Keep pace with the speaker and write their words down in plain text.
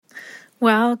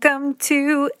Welcome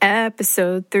to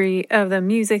episode 3 of the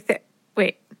music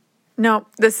wait, no,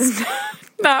 this is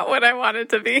not what I want it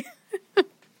to be.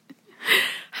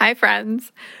 Hi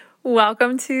friends,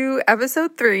 welcome to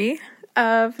episode 3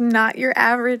 of Not Your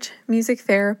Average Music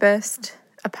Therapist,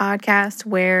 a podcast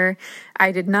where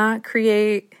I did not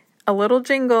create a little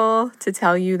jingle to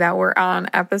tell you that we're on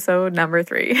episode number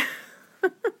 3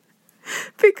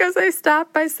 because I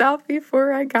stopped myself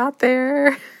before I got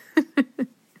there.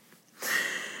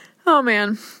 Oh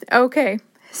man. Okay.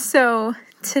 So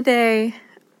today,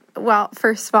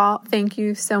 first of all, thank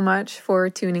you so much for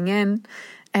tuning in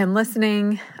and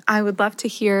listening. I would love to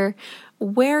hear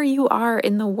where you are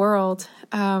in the world.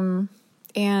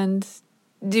 And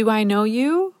do I know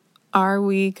you? Are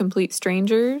we complete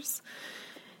strangers?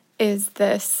 Is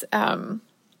this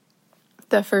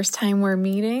the first time we're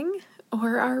meeting?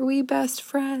 Or are we best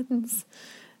friends?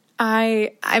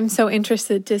 I'm so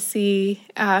interested to see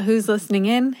who's listening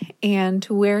in and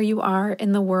where you are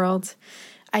in the world.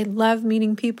 I love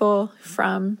meeting people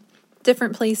from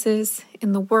different places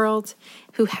in the world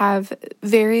who have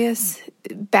various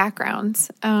backgrounds.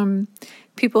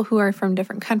 People who are from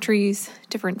different countries,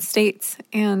 different states,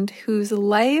 and whose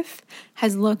life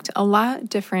has looked a lot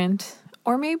different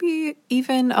or maybe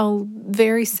even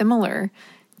very similar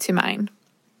to mine.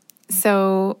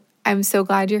 So I'm so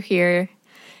glad you're here.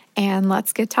 And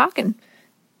let's get talking.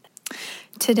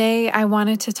 Today, I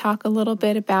wanted to talk a little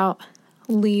bit about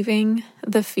leaving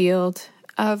the field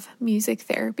of music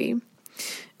therapy.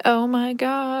 Oh my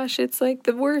gosh, it's like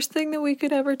the worst thing that we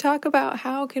could ever talk about.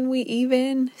 How can we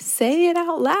even say it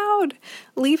out loud?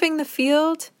 Leaving the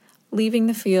field,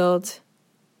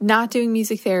 not doing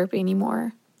music therapy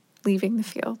anymore, leaving the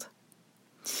field.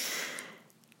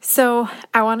 So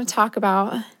I want to talk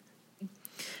about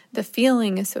the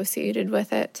feeling associated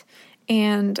with it.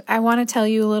 And I want to tell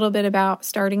you a little bit about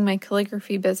starting my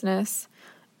calligraphy business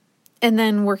and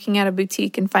then working at a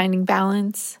boutique and finding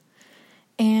balance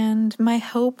and my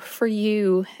hope for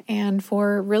you and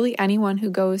for really anyone who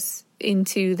goes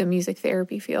into the music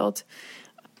therapy field.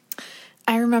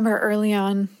 I remember early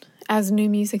on as a new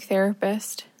music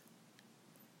therapist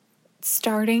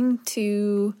starting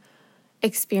to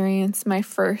experience my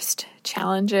first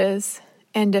challenges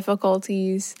and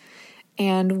difficulties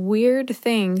and weird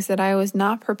things that I was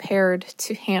not prepared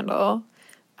to handle.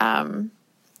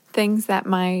 Things that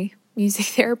my music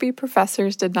therapy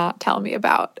professors did not tell me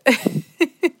about.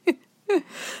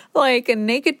 Like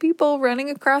naked people running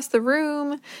across the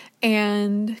room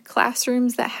and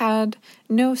classrooms that had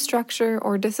no structure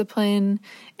or discipline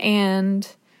and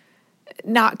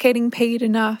not getting paid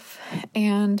enough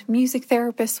and music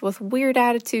therapists with weird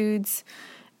attitudes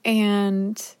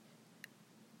and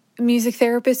music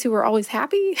therapists who were always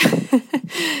happy.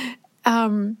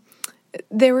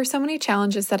 There were so many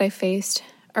challenges that I faced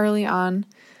early on,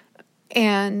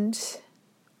 and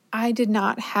I did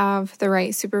not have the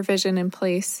right supervision in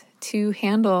place to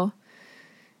handle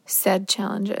said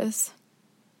challenges.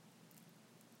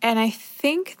 And I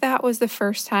think that was the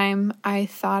first time I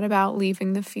thought about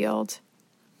leaving the field.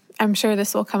 I'm sure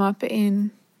this will come up in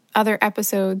other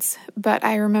episodes, but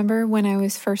I remember when I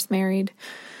was first married,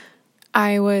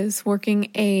 I was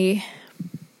working a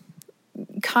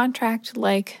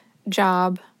contract-like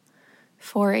job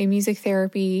for a music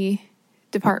therapy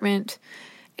department,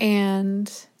 and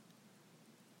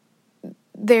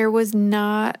there was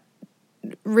not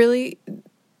really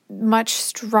much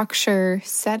structure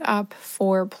set up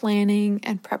for planning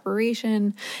and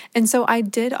preparation. And so I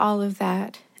did all of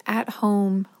that at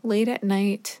home late at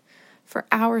night for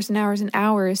hours and hours and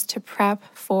hours to prep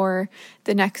for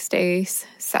the next day's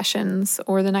sessions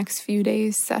or the next few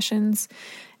days' sessions.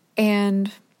 And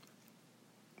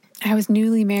I was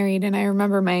newly married, and I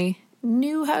remember my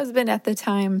new husband at the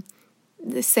time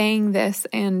saying this,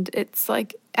 and it's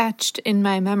like etched in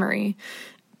my memory.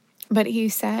 But he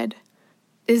said,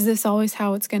 "Is this always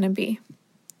how it's going to be?"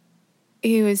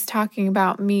 He was talking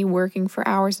about me working for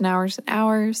hours and hours and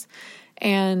hours,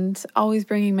 and always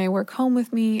bringing my work home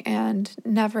with me, and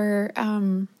never,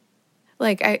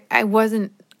 I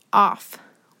wasn't off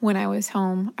when I was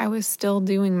home. I was still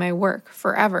doing my work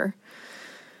forever.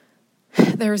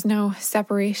 There was no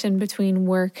separation between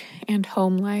work and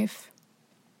home life.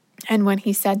 And when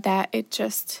he said that,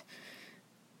 it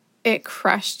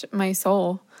crushed my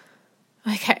soul.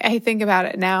 Like, I think about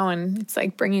it now, and it's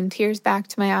like bringing tears back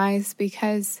to my eyes,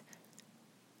 because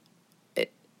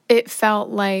it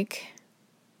felt like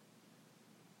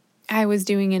I was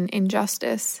doing an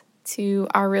injustice to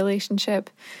our relationship,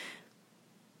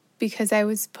 because I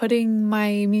was putting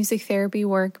my music therapy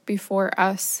work before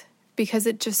us, because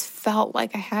it just felt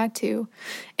like I had to.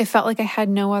 It felt like I had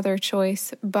no other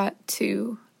choice but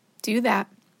to do that.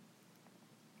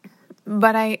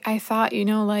 But I thought,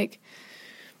 like,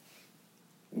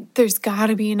 there's got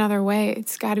to be another way.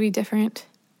 It's got to be different.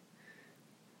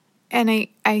 And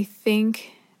I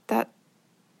think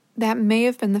that may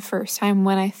have been the first time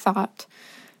when I thought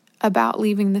about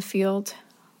leaving the field.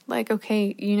 Like,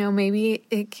 okay, maybe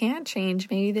it can't change.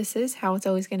 Maybe this is how it's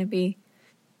always going to be.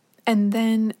 And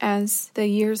then as the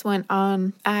years went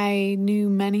on, I knew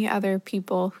many other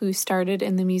people who started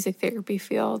in the music therapy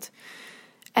field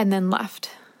and then left.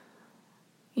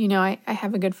 I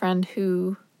have a good friend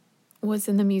who was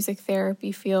in the music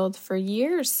therapy field for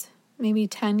years, maybe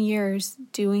 10 years,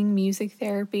 doing music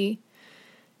therapy.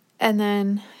 And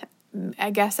then I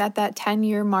guess at that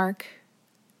 10-year mark,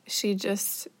 she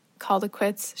just called it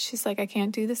quits. She's like, I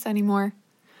can't do this anymore.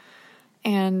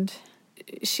 And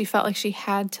she felt like she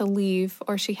had to leave,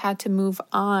 or she had to move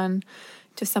on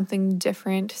to something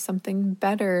different, something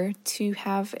better, to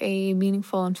have a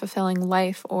meaningful and fulfilling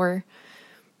life, or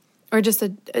just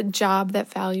a job that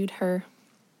valued her.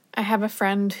 I have a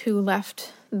friend who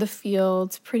left the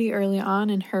field pretty early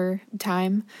on in her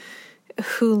time,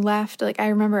 who left, like, I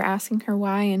remember asking her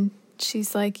why, and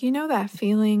she's like, that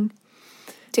feeling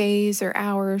days or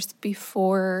hours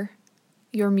before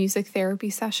your music therapy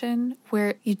session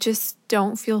where you just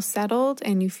don't feel settled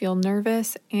and you feel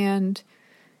nervous, and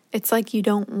it's like you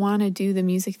don't want to do the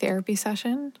music therapy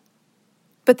session.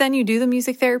 But then you do the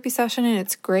music therapy session and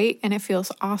it's great and it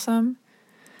feels awesome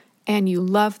and you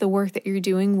love the work that you're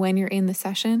doing when you're in the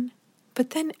session.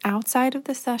 But then outside of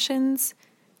the sessions,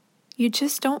 you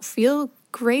just don't feel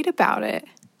great about it.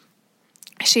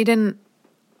 She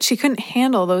couldn't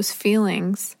handle those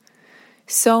feelings,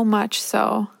 so much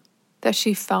so that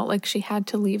she felt like she had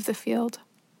to leave the field.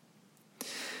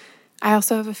 I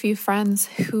also have a few friends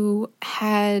who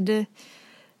had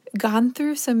gone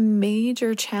through some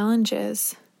major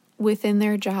challenges within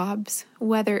their jobs,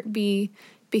 whether it be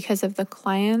because of the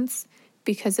clients,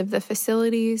 because of the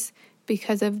facilities,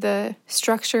 because of the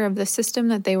structure of the system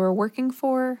that they were working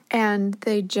for, and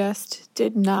they just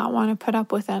did not want to put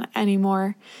up with it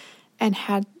anymore and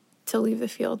had to leave the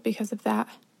field because of that.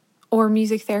 Or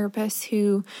music therapists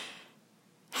who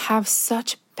have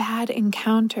such bad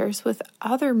encounters with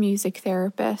other music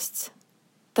therapists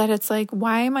that it's like,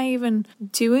 why am I even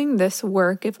doing this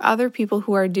work if other people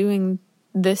who are doing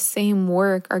this same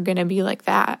work are going to be like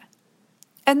that?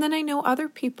 And then I know other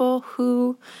people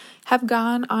who have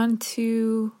gone on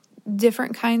to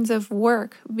different kinds of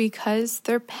work because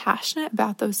they're passionate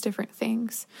about those different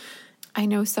things. I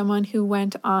know someone who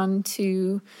went on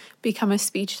to become a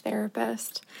speech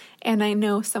therapist, and I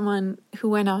know someone who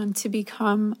went on to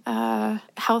become a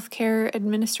healthcare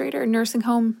administrator, nursing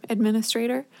home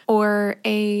administrator, or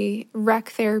a rec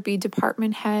therapy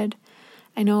department head.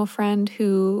 I know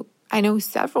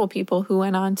several people who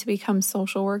went on to become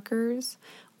social workers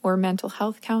or mental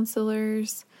health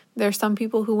counselors. There's some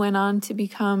people who went on to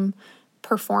become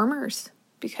performers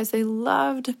because they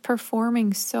loved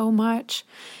performing so much,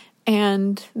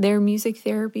 and their music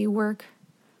therapy work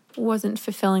wasn't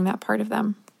fulfilling that part of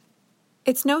them.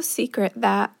 It's no secret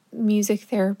that music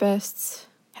therapists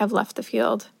have left the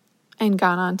field and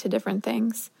gone on to different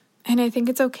things. And I think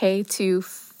it's okay to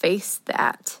face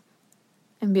that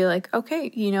and be like, okay,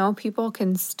 people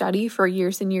can study for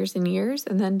years and years and years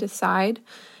and then decide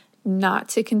not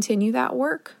to continue that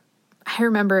work. I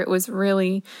remember it was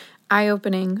really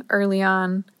eye-opening early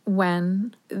on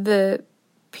when the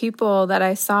people that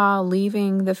I saw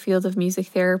leaving the field of music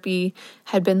therapy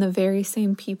had been the very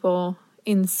same people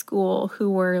in school who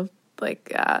were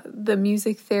like the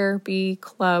music therapy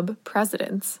club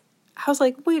presidents. I was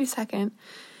like, wait a second.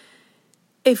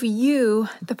 If you,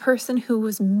 the person who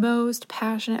was most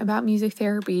passionate about music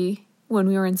therapy when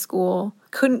we were in school,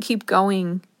 couldn't keep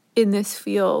going in this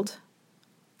field,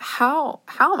 how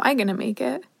am I going to make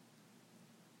it?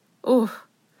 Oh,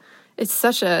 it's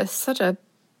such a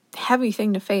heavy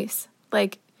thing to face.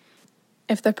 Like,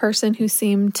 if the person who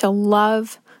seemed to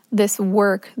love this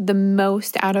work the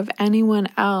most out of anyone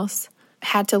else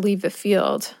had to leave the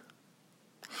field,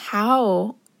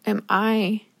 how am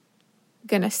I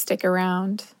going to stick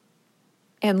around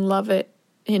and love it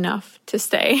enough to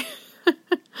stay?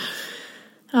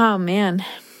 Oh, man.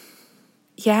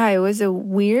 Yeah, it was a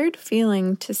weird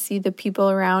feeling to see the people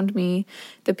around me,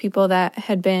 the people that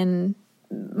had been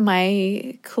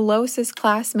my closest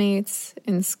classmates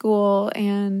in school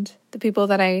and the people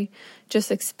that I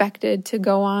just expected to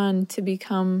go on to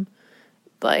become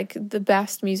like the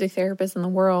best music therapist in the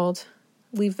world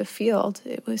leave the field.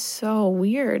 It was so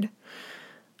weird.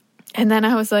 And then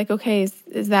I was like, okay,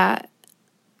 is that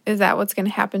what's going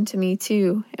to happen to me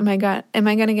too? Am I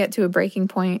going to get to a breaking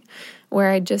point where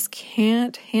I just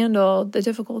can't handle the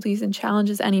difficulties and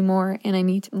challenges anymore and I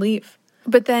need to leave?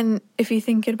 But then if you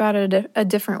think about it a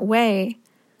different way,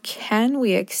 can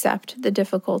we accept the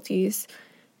difficulties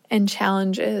and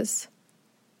challenges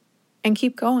and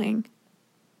keep going?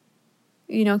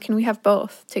 Can we have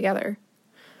both together?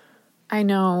 I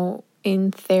know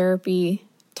in therapy,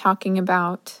 talking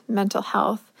about mental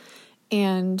health,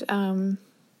 and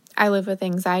I live with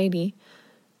anxiety.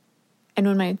 And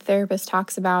when my therapist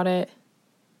talks about it,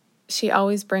 she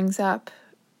always brings up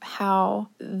how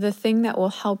the thing that will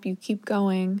help you keep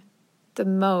going the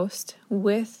most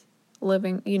with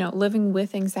living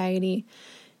with anxiety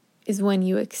is when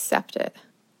you accept it.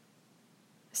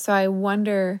 So I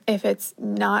wonder if it's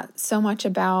not so much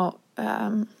about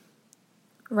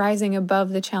rising above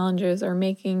the challenges or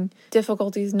making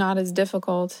difficulties not as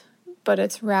difficult, but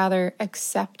it's rather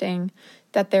accepting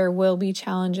that there will be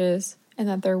challenges and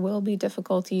that there will be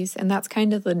difficulties, and that's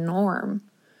kind of the norm,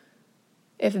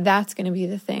 if that's going to be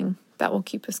the thing that will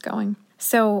keep us going.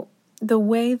 So the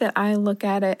way that I look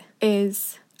at it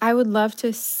is I would love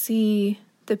to see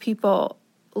the people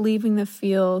leaving the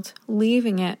field,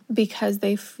 leaving it because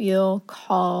they feel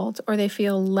called or they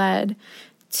feel led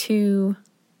to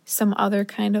some other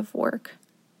kind of work.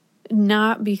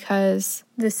 Not because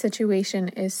the situation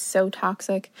is so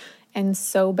toxic and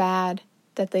so bad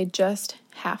that they just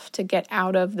have to get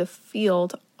out of the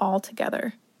field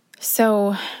altogether.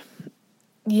 So,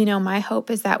 my hope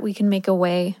is that we can make a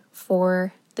way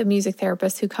for the music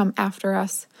therapists who come after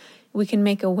us. We can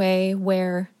make a way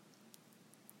where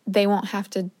they won't have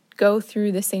to go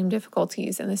through the same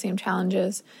difficulties and the same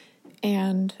challenges.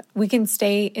 And we can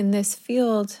stay in this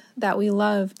field that we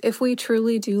love if we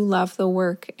truly do love the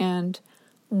work and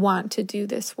want to do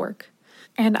this work.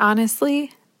 And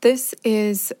honestly, this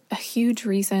is a huge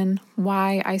reason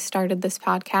why I started this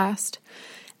podcast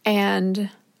and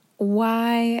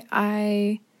why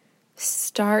I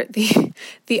start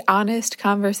the honest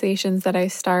conversations that I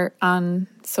start on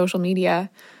social media,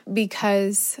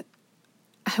 because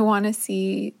I want to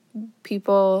see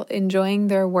people enjoying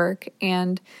their work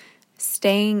and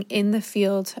staying in the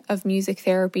field of music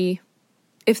therapy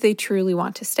if they truly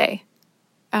want to stay.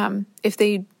 If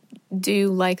they do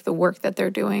like the work that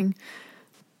they're doing,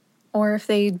 or if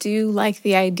they do like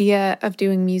the idea of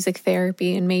doing music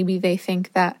therapy and maybe they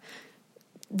think that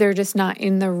they're just not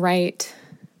in the right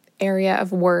area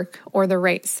of work or the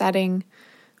right setting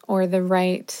or the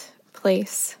right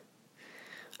place.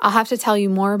 I'll have to tell you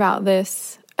more about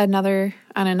this on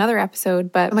another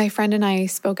episode, but my friend and I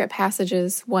spoke at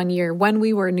Passages one year when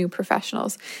we were new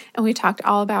professionals, and we talked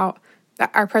all about,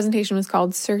 our presentation was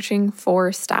called Searching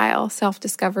for Style,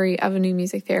 Self-Discovery of a New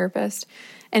Music Therapist,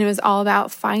 and it was all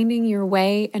about finding your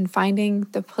way and finding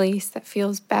the place that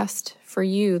feels best for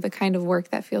you, the kind of work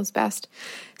that feels best.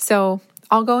 So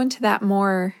I'll go into that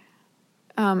more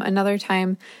another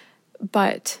time,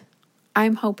 but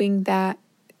I'm hoping that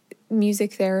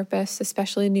music therapists,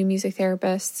 especially new music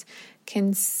therapists,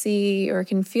 can see or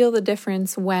can feel the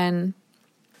difference when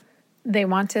they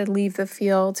want to leave the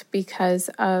field because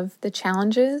of the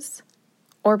challenges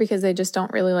or because they just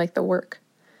don't really like the work.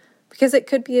 Because it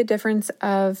could be a difference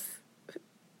of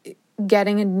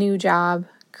getting a new job,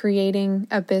 creating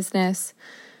a business,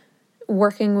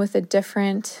 working with a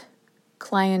different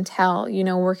clientele,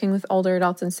 working with older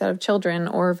adults instead of children,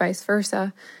 or vice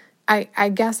versa. I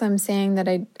guess I'm saying that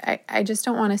I just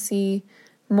don't want to see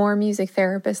more music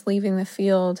therapists leaving the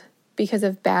field because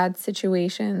of bad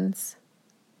situations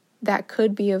that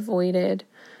could be avoided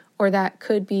or that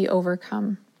could be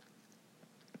overcome.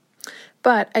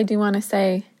 But I do want to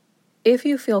say, if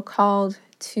you feel called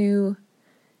to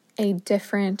a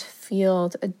different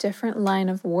field, a different line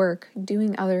of work,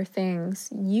 doing other things,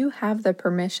 you have the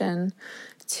permission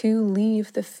to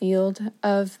leave the field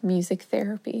of music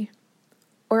therapy.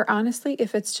 Or honestly,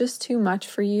 if it's just too much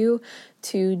for you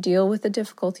to deal with the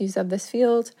difficulties of this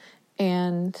field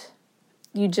and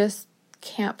you just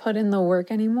can't put in the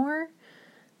work anymore,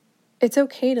 it's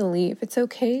okay to leave. It's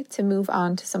okay to move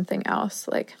on to something else.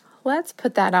 Let's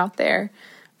put that out there.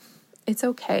 It's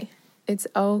okay. It's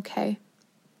okay.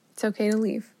 It's okay to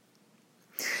leave.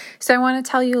 So I want to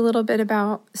tell you a little bit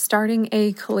about starting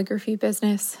a calligraphy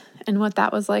business and what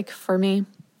that was like for me.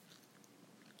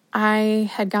 I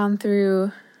had gone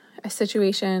through a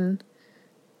situation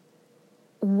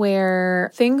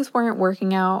where things weren't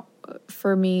working out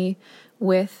for me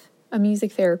with a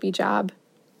music therapy job,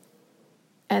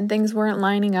 and things weren't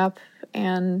lining up,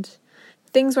 and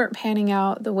things weren't panning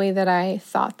out the way that I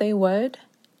thought they would.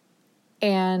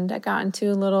 and I got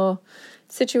into a little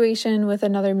situation with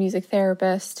another music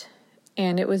therapist,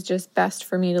 and it was just best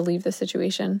for me to leave the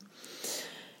situation.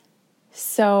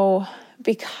 So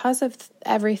because of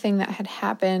everything that had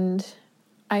happened,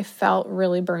 I felt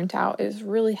really burnt out. It was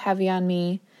really heavy on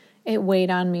me. It weighed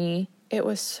on me. It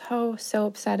was so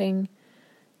upsetting.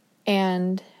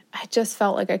 And I just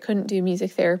felt like I couldn't do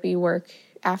music therapy work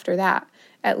after that,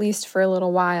 at least for a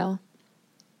little while.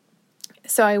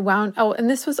 So and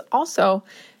this was also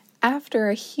after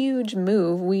a huge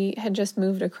move. We had just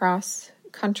moved across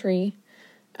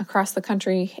the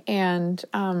country, and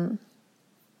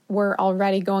we're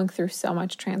already going through so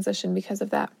much transition because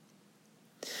of that.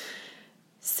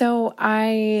 So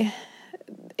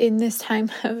in this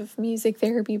time of music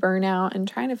therapy burnout and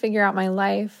trying to figure out my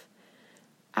life,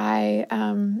 I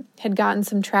had gotten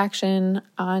some traction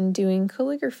on doing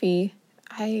calligraphy.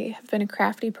 I have been a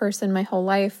crafty person my whole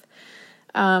life.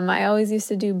 I always used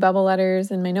to do bubble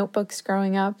letters in my notebooks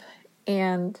growing up,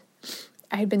 and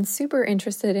I had been super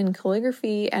interested in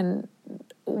calligraphy. And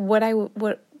what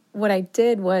I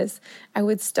did was I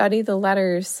would study the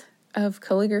letters of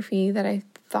calligraphy that I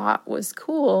thought was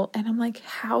cool, and I'm like,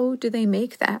 how do they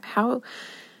make that?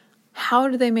 How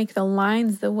do they make the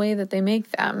lines the way that they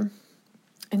make them?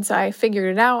 And so I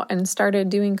figured it out and started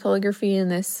doing calligraphy in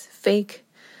this fake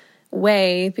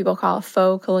way people call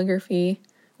faux calligraphy,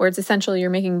 where it's essentially you're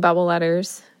making bubble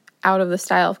letters out of the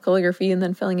style of calligraphy and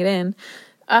then filling it in.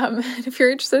 If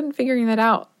you're interested in figuring that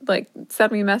out,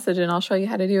 send me a message and I'll show you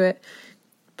how to do it.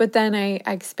 But then I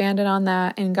expanded on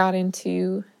that and got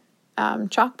into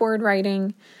chalkboard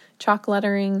writing, chalk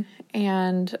lettering,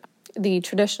 and the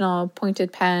traditional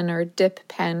pointed pen or dip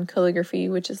pen calligraphy,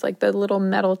 which is like the little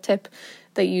metal tip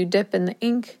that you dip in the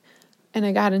ink. And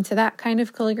I got into that kind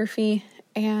of calligraphy.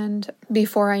 And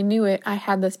before I knew it, I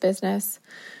had this business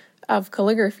of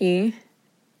calligraphy.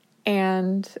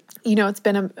 And, it's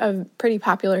been a pretty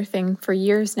popular thing for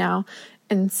years now.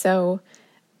 And so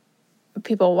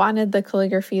people wanted the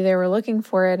calligraphy, they were looking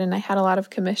for it, and I had a lot of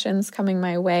commissions coming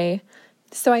my way.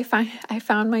 So I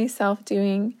found myself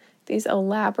doing these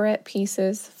elaborate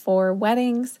pieces for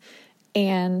weddings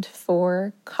and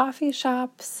for coffee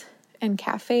shops and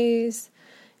cafes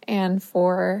and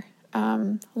for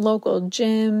local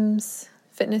gyms,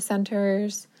 fitness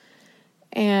centers,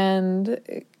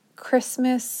 and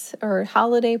Christmas or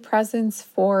holiday presents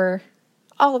for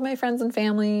all of my friends and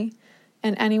family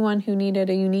and anyone who needed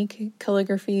a unique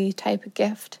calligraphy type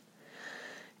gift.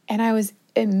 And I was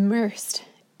immersed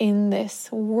in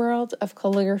this world of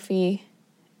calligraphy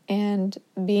and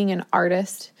being an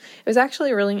artist. It was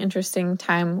actually a really interesting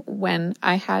time when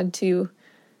I had to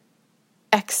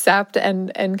accept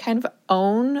and kind of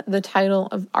own the title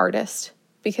of artist,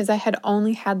 because I had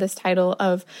only had this title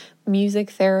of music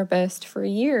therapist for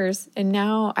years, and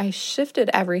now I shifted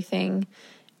everything.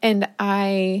 And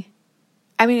I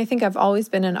think I've always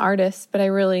been an artist, but I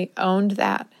really owned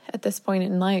that at this point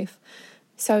in life.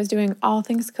 So I was doing all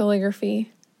things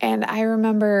calligraphy, and I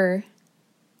remember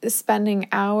spending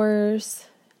hours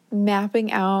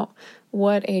mapping out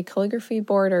what a calligraphy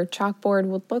board or chalkboard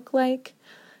would look like,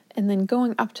 and then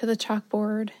going up to the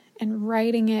chalkboard and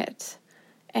writing it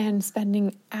and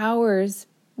spending hours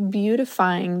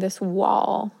beautifying this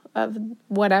wall of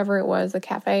whatever it was, a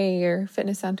cafe or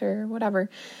fitness center or whatever.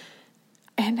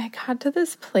 And I got to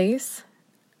this place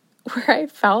where I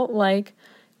felt like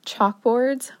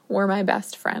chalkboards were my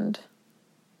best friend.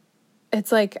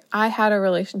 It's like I had a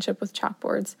relationship with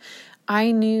chalkboards.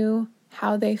 I knew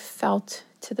how they felt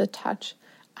to the touch.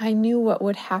 I knew what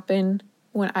would happen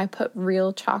when I put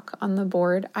real chalk on the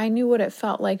board. I knew what it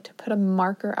felt like to put a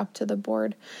marker up to the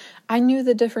board. I knew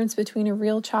the difference between a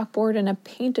real chalkboard and a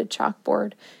painted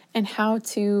chalkboard, and how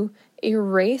to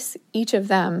erase each of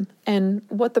them, and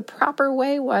what the proper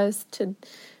way was to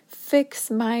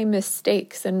fix my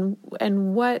mistakes, and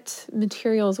what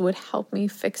materials would help me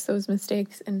fix those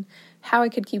mistakes, and how I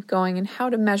could keep going, and how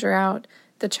to measure out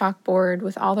the chalkboard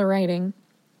with all the writing.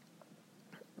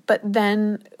 But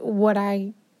then what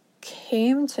I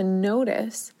came to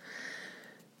notice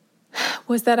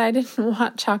was that I didn't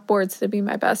want chalkboards to be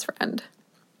my best friend.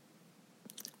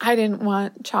 I didn't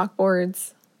want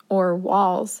chalkboards or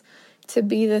walls to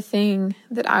be the thing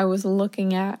that I was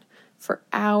looking at for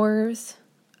hours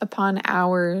upon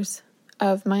hours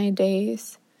of my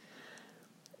days.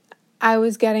 I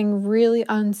was getting really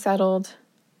unsettled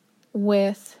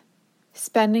with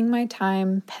spending my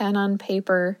time pen on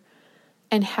paper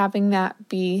and having that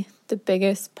be the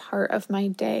biggest part of my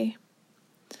day.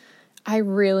 I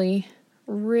really,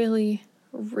 really,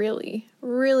 really,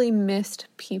 really missed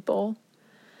people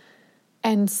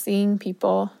and seeing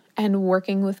people and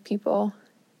working with people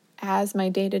as my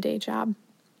day-to-day job.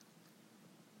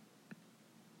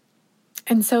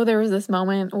 And so there was this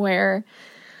moment where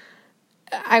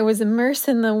I was immersed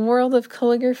in the world of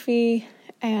calligraphy,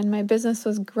 and my business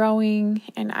was growing,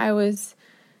 and I was,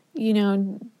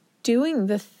 doing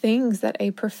the things that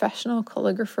a professional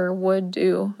calligrapher would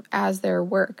do as their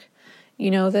work.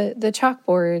 The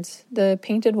chalkboards, the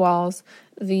painted walls,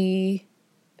 the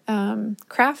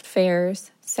craft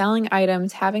fairs, selling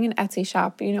items, having an Etsy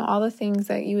shop, all the things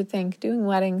that you would think, doing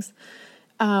weddings.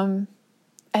 And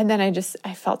then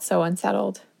I felt so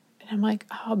unsettled. And I'm like,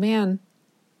 oh man,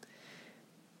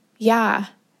 yeah,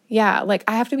 like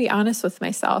I have to be honest with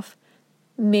myself.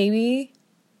 Maybe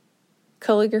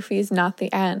calligraphy is not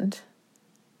the end.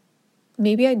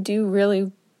 Maybe I do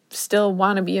really still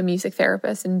want to be a music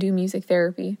therapist and do music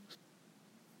therapy.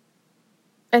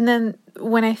 And then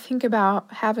when I think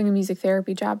about having a music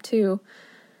therapy job too,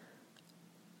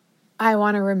 I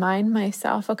want to remind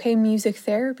myself, okay, music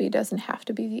therapy doesn't have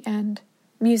to be the end.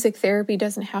 Music therapy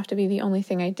doesn't have to be the only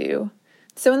thing I do.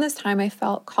 So in this time, I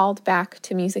felt called back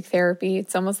to music therapy.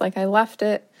 It's almost like I left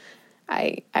it.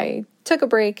 I took a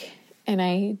break and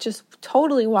I just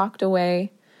totally walked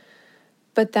away.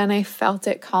 But then I felt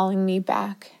it calling me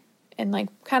back and like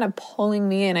kind of pulling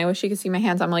me in. I wish you could see my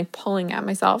hands. I'm like pulling at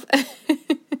myself.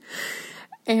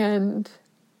 And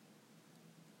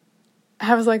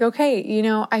I was like, okay,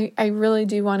 I really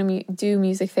do want to do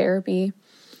music therapy.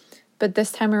 But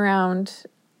this time around,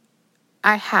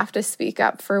 I have to speak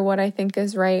up for what I think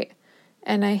is right.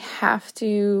 And I have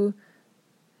to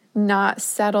not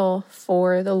settle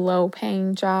for the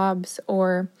low-paying jobs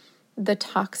or the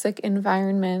toxic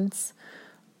environments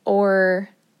or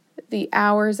the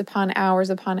hours upon hours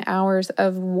upon hours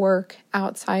of work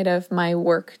outside of my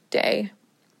work day.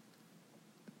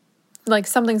 Like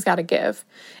something's got to give.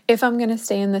 If I'm going to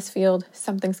stay in this field,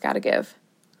 something's got to give.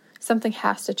 Something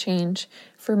has to change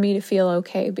for me to feel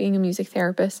okay being a music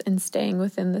therapist and staying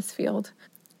within this field.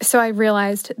 So I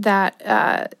realized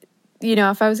that,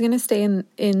 if I was going to stay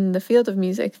in the field of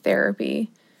music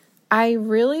therapy, I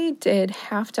really did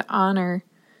have to honor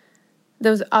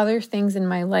those other things in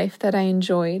my life that I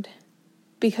enjoyed,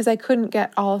 because I couldn't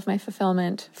get all of my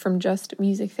fulfillment from just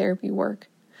music therapy work.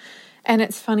 And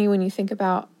it's funny when you think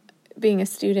about being a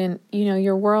student,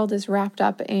 your world is wrapped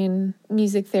up in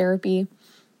music therapy.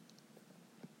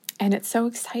 And it's so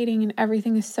exciting and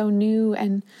everything is so new,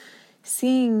 and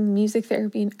seeing music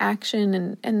therapy in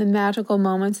action and the magical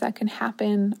moments that can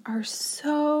happen are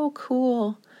so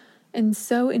cool and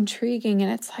so intriguing.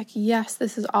 And it's like, yes,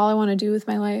 this is all I want to do with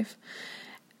my life.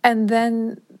 And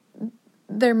then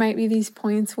there might be these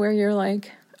points where you're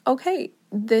like, okay,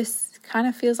 this kind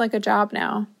of feels like a job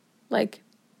now. Like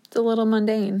it's a little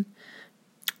mundane.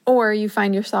 Or you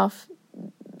find yourself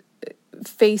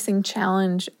facing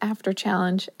challenge after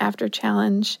challenge after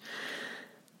challenge.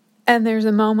 And there's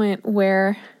a moment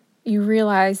where you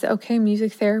realize, okay,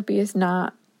 music therapy is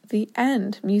not the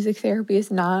end. Music therapy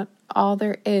is not all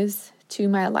there is to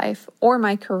my life or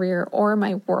my career or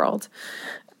my world.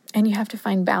 And you have to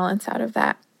find balance out of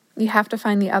that. You have to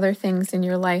find the other things in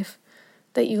your life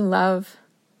that you love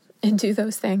and do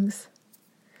those things.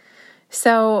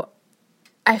 So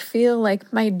I feel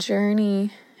like my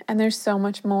journey, and there's so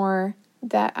much more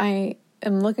that I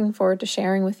am looking forward to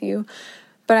sharing with you,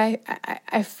 but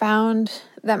I found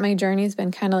that my journey has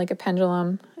been kind of like a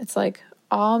pendulum. It's like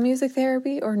all music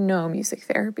therapy or no music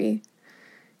therapy.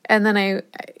 And then I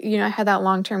had that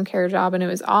long-term care job and it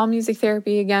was all music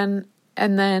therapy again.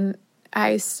 And then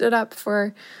I stood up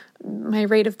for my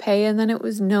rate of pay and then it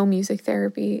was no music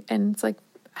therapy. And it's like,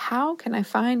 how can I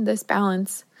find this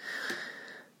balance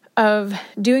of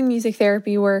doing music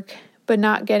therapy work, but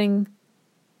not letting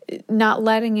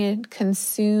it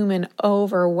consume and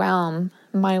overwhelm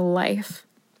my life?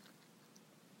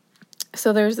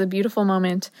 So there's a beautiful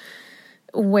moment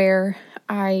where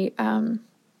I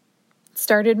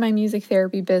started my music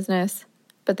therapy business,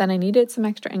 but then I needed some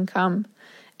extra income.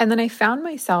 And then I found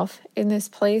myself in this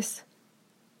place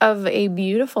of a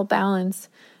beautiful balance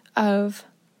of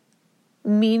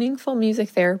meaningful music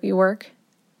therapy work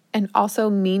and also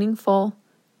meaningful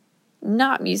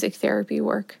not music therapy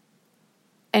work.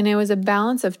 And it was a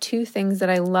balance of two things that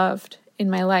I loved in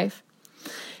my life.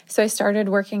 So I started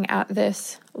working at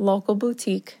this local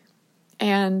boutique,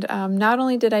 and not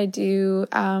only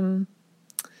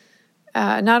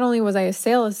was I a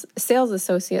sales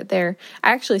associate there,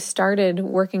 I actually started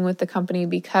working with the company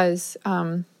because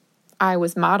I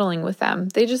was modeling with them.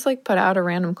 They just put out a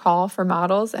random call for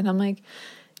models, and I'm like,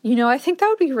 I think that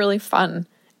would be really fun.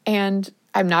 And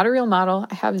I'm not a real model.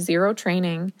 I have zero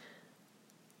training.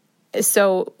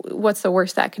 So what's the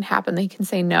worst that can happen? They can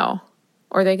say no.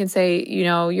 or they can say,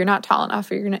 you're not tall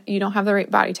enough, or you don't have the right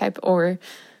body type, or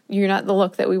you're not the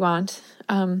look that we want.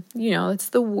 It's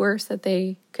the worst that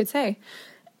they could say.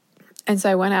 And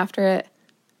so I went after it.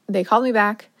 They called me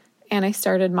back, and I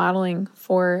started modeling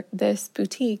for this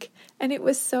boutique, and it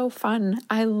was so fun.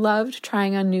 I loved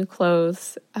trying on new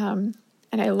clothes, and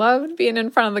I loved being in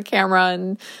front of the camera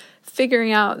and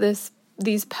figuring out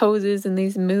these poses and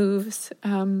these moves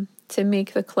to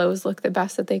make the clothes look the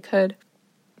best that they could.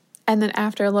 And then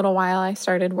after a little while, I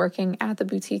started working at the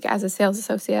boutique as a sales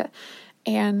associate,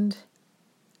 and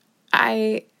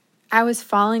I was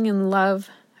falling in love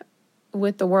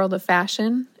with the world of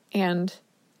fashion. And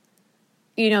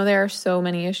there are so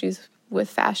many issues with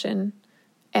fashion,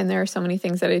 and there are so many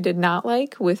things that I did not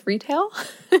like with retail.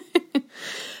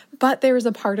 But there was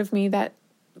a part of me that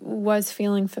was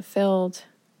feeling fulfilled,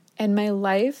 and my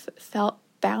life felt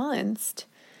balanced.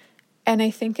 And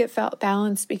I think it felt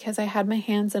balanced because I had my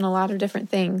hands in a lot of different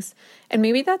things. And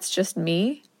maybe that's just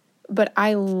me, but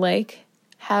I like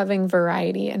having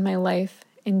variety in my life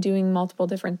and doing multiple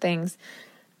different things.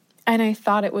 And I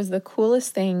thought it was the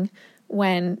coolest thing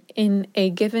when in a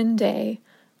given day,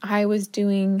 I was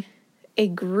doing a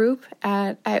group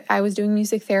I was doing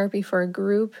music therapy for a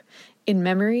group in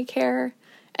memory care,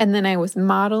 and then I was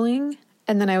modeling,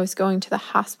 and then I was going to the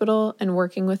hospital and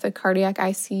working with a cardiac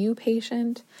ICU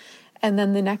patient. And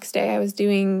then the next day I was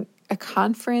doing a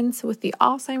conference with the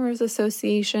Alzheimer's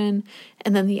Association.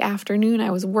 And then the afternoon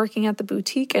I was working at the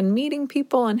boutique and meeting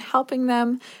people and helping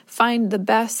them find the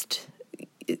best,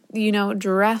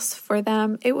 dress for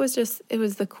them. It was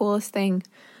the coolest thing.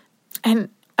 And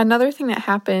another thing that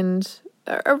happened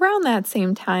around that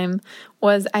same time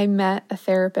was I met a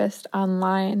therapist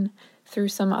online through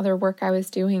some other work I was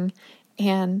doing.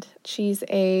 And she's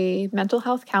a mental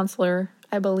health counselor,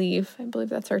 I believe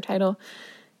that's her title,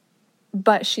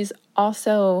 but she's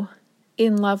also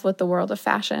in love with the world of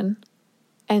fashion.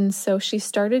 And so she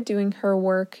started doing her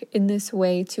work in this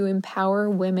way to empower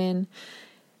women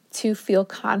to feel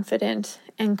confident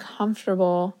and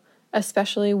comfortable,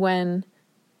 especially when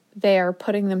they are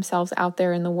putting themselves out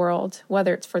there in the world,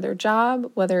 whether it's for their job,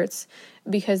 whether it's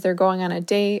because they're going on a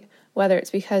date, whether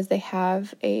it's because they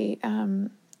have a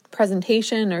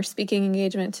presentation or speaking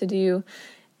engagement to do.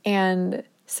 And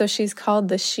so she's called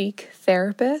the Chic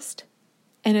Therapist,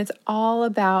 and it's all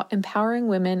about empowering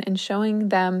women and showing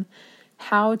them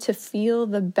how to feel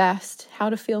the best, how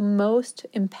to feel most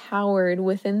empowered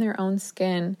within their own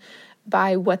skin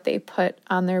by what they put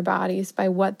on their bodies, by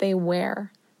what they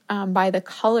wear, by the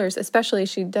colors. Especially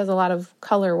she does a lot of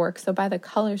color work, so by the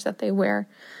colors that they wear.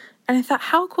 And I thought,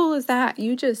 how cool is that?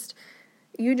 You just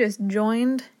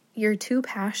joined your two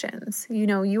passions.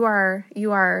 You are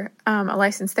a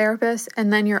licensed therapist,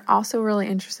 and then you're also really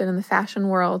interested in the fashion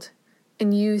world,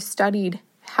 and you studied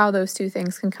how those two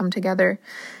things can come together.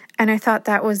 And I thought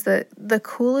that was the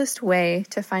coolest way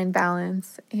to find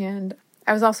balance. And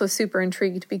I was also super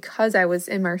intrigued because I was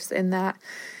immersed in that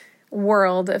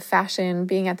world of fashion,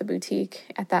 being at the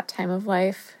boutique at that time of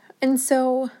life. And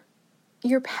so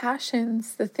your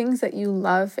passions, the things that you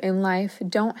love in life,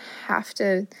 don't have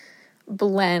to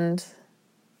blend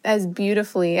as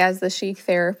beautifully as the Chic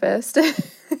Therapist.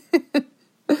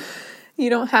 You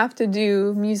don't have to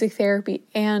do music therapy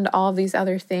and all of these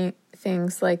other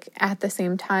things like at the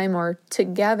same time or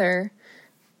together.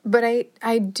 But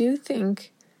I do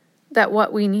think that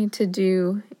what we need to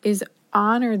do is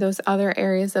honor those other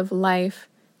areas of life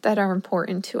that are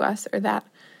important to us, or that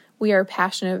we are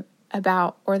passionate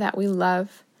about, or that we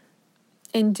love,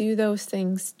 and do those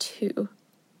things too.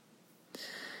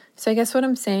 So I guess what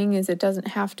I'm saying is it doesn't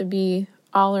have to be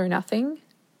all or nothing,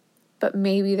 but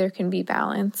maybe there can be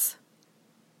balance.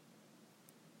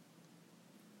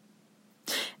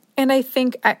 And I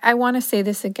think I want to say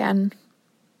this again.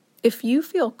 If you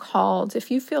feel called, if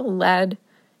you feel led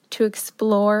to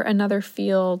explore another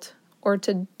field or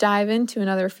to dive into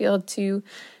another field, to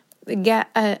get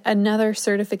another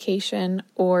certification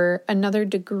or another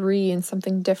degree in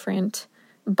something different,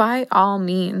 by all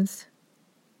means,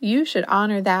 you should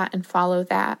honor that and follow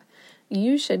that.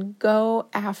 You should go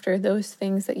after those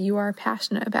things that you are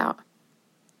passionate about.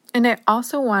 And I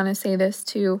also want to say this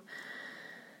too.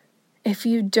 If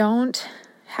you don't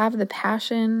have the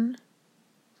passion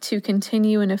to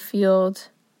continue in a field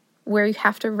where you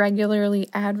have to regularly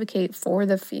advocate for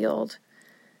the field,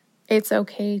 it's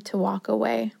okay to walk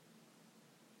away.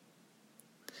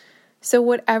 So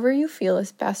whatever you feel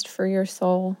is best for your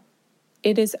soul,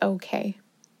 it is okay.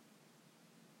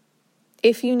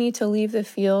 If you need to leave the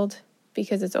field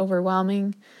because it's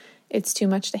overwhelming, it's too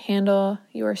much to handle,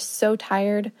 you are so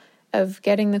tired of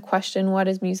getting the question, what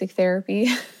is music therapy?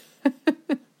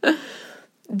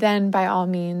 then by all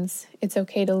means, it's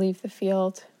okay to leave the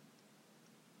field.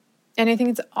 And I think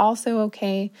it's also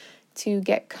okay to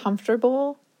get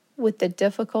comfortable with the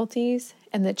difficulties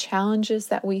and the challenges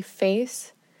that we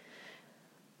face.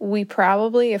 We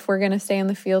probably, if we're going to stay in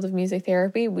the field of music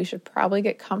therapy, we should probably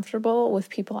get comfortable with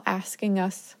people asking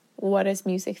us, what is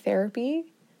music therapy?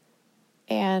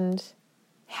 And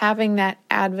having that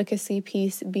advocacy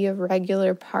piece be a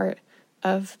regular part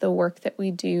of the work that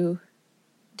we do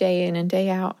day in and day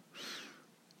out.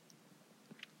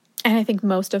 And I think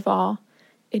most of all,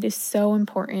 it is so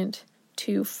important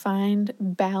to find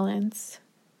balance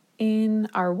in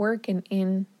our work and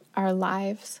in our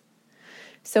lives.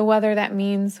 So whether that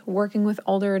means working with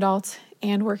older adults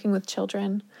and working with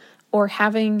children, or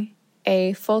having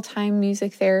a full-time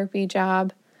music therapy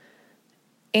job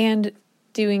and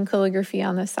doing calligraphy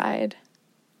on the side,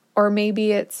 or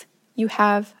maybe it's you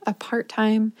have a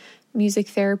part-time music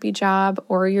therapy job,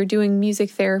 or you're doing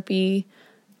music therapy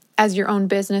as your own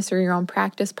business or your own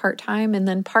practice part-time, and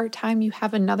then part-time you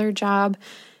have another job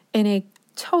in a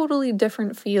totally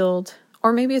different field,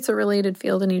 or maybe it's a related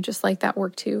field and you just like that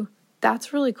work too.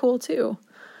 That's really cool too.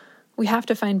 We have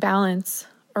to find balance,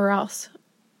 or else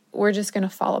we're just going to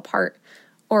fall apart,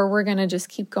 or we're going to just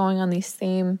keep going on these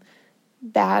same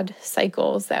bad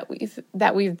cycles that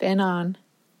we've been on.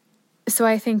 So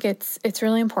I think it's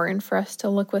really important for us to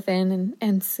look within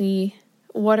and see,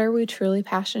 what are we truly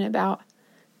passionate about?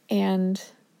 And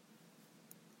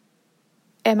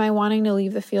am I wanting to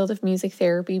leave the field of music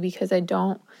therapy because I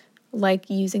don't like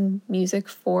using music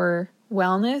for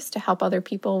wellness to help other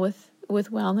people with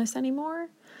wellness anymore?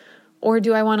 Or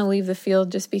do I want to leave the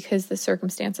field just because the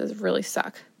circumstances really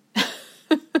suck?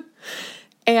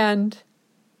 And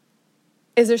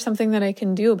is there something that I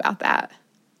can do about that?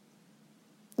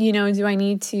 Do I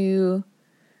need to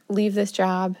leave this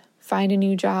job, find a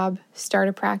new job, start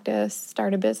a practice,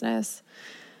 start a business?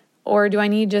 Or do I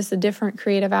need just a different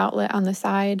creative outlet on the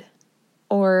side,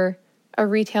 or a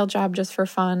retail job just for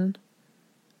fun,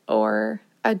 or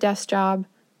a desk job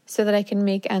so that I can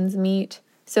make ends meet,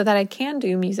 so that I can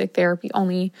do music therapy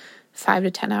only 5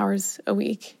 to 10 hours a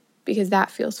week, because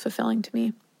that feels fulfilling to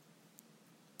me.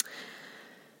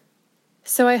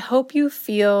 So I hope you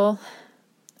feel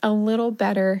a little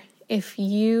better if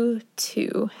you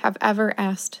too have ever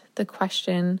asked the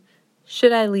question,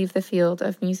 should I leave the field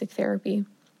of music therapy?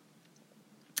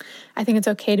 I think it's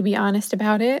okay to be honest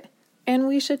about it, and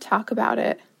we should talk about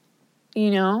it.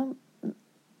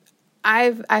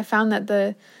 I found that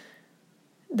the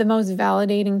most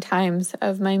validating times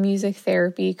of my music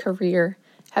therapy career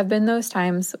have been those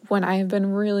times when I have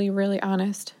been really, really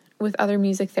honest with other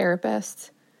music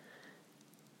therapists,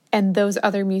 and those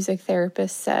other music therapists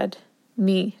said,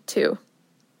 me too.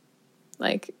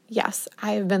 Like, yes,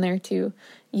 I have been there too.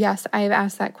 Yes, I have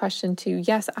asked that question too.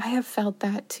 Yes, I have felt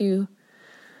that too.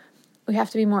 We have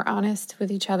to be more honest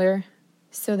with each other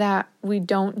so that we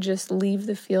don't just leave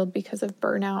the field because of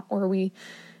burnout, or we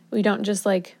don't just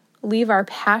leave our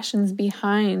passions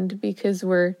behind because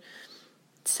we're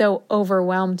so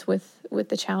overwhelmed with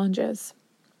the challenges.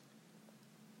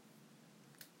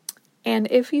 And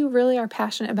if you really are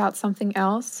passionate about something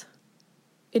else,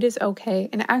 it is okay.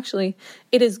 And actually,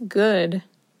 it is good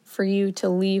for you to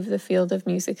leave the field of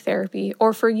music therapy,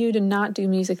 or for you to not do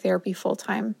music therapy full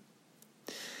time.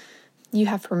 You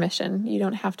have permission. You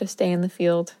don't have to stay in the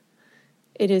field.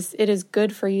 It is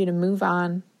good for you to move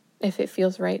on if it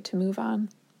feels right to move on.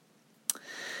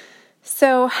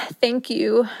 So thank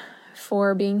you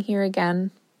for being here again.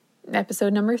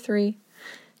 Episode number 3.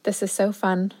 This is so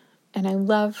fun, and I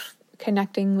love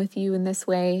connecting with you in this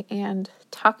way and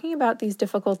talking about these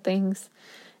difficult things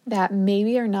that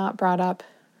maybe are not brought up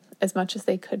as much as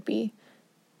they could be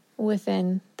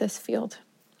within this field.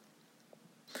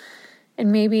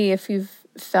 And maybe if you've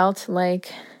felt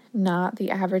like not the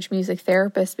average music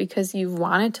therapist because you've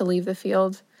wanted to leave the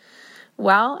field,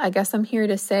 well, I guess I'm here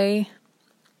to say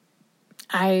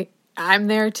I'm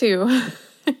there too.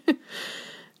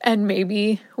 And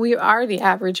maybe we are the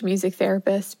average music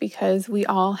therapist because we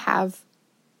all have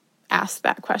asked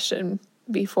that question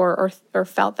before, or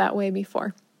felt that way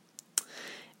before.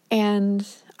 And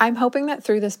I'm hoping that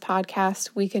through this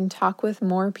podcast, we can talk with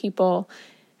more people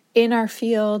in our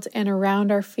field and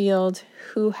around our field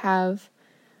who have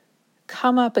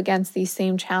come up against these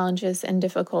same challenges and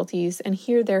difficulties, and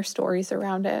hear their stories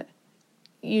around it.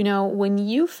 When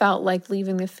you felt like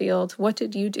leaving the field, what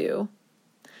did you do?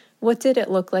 What did it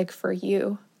look like for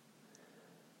you?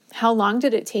 How long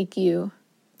did it take you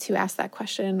to ask that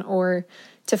question, or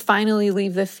to finally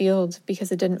leave the field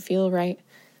because it didn't feel right?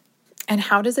 And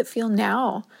how does it feel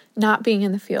now not being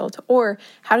in the field? Or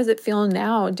how does it feel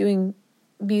now doing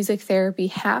music therapy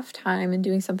half-time and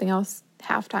doing something else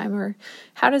half-time? Or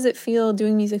how does it feel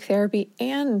doing music therapy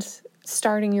and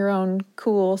starting your own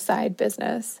cool side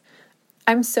business?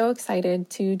 I'm so excited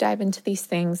to dive into these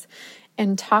things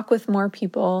and talk with more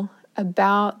people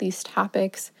about these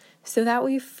topics so that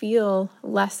we feel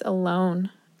less alone.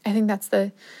 I think that's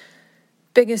the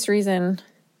biggest reason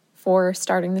for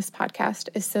starting this podcast,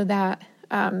 is so that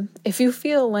if you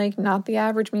feel like not the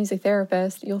average music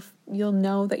therapist, you'll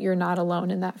know that you're not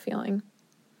alone in that feeling.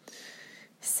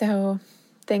 So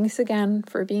thanks again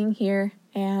for being here,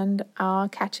 and I'll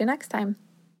catch you next time.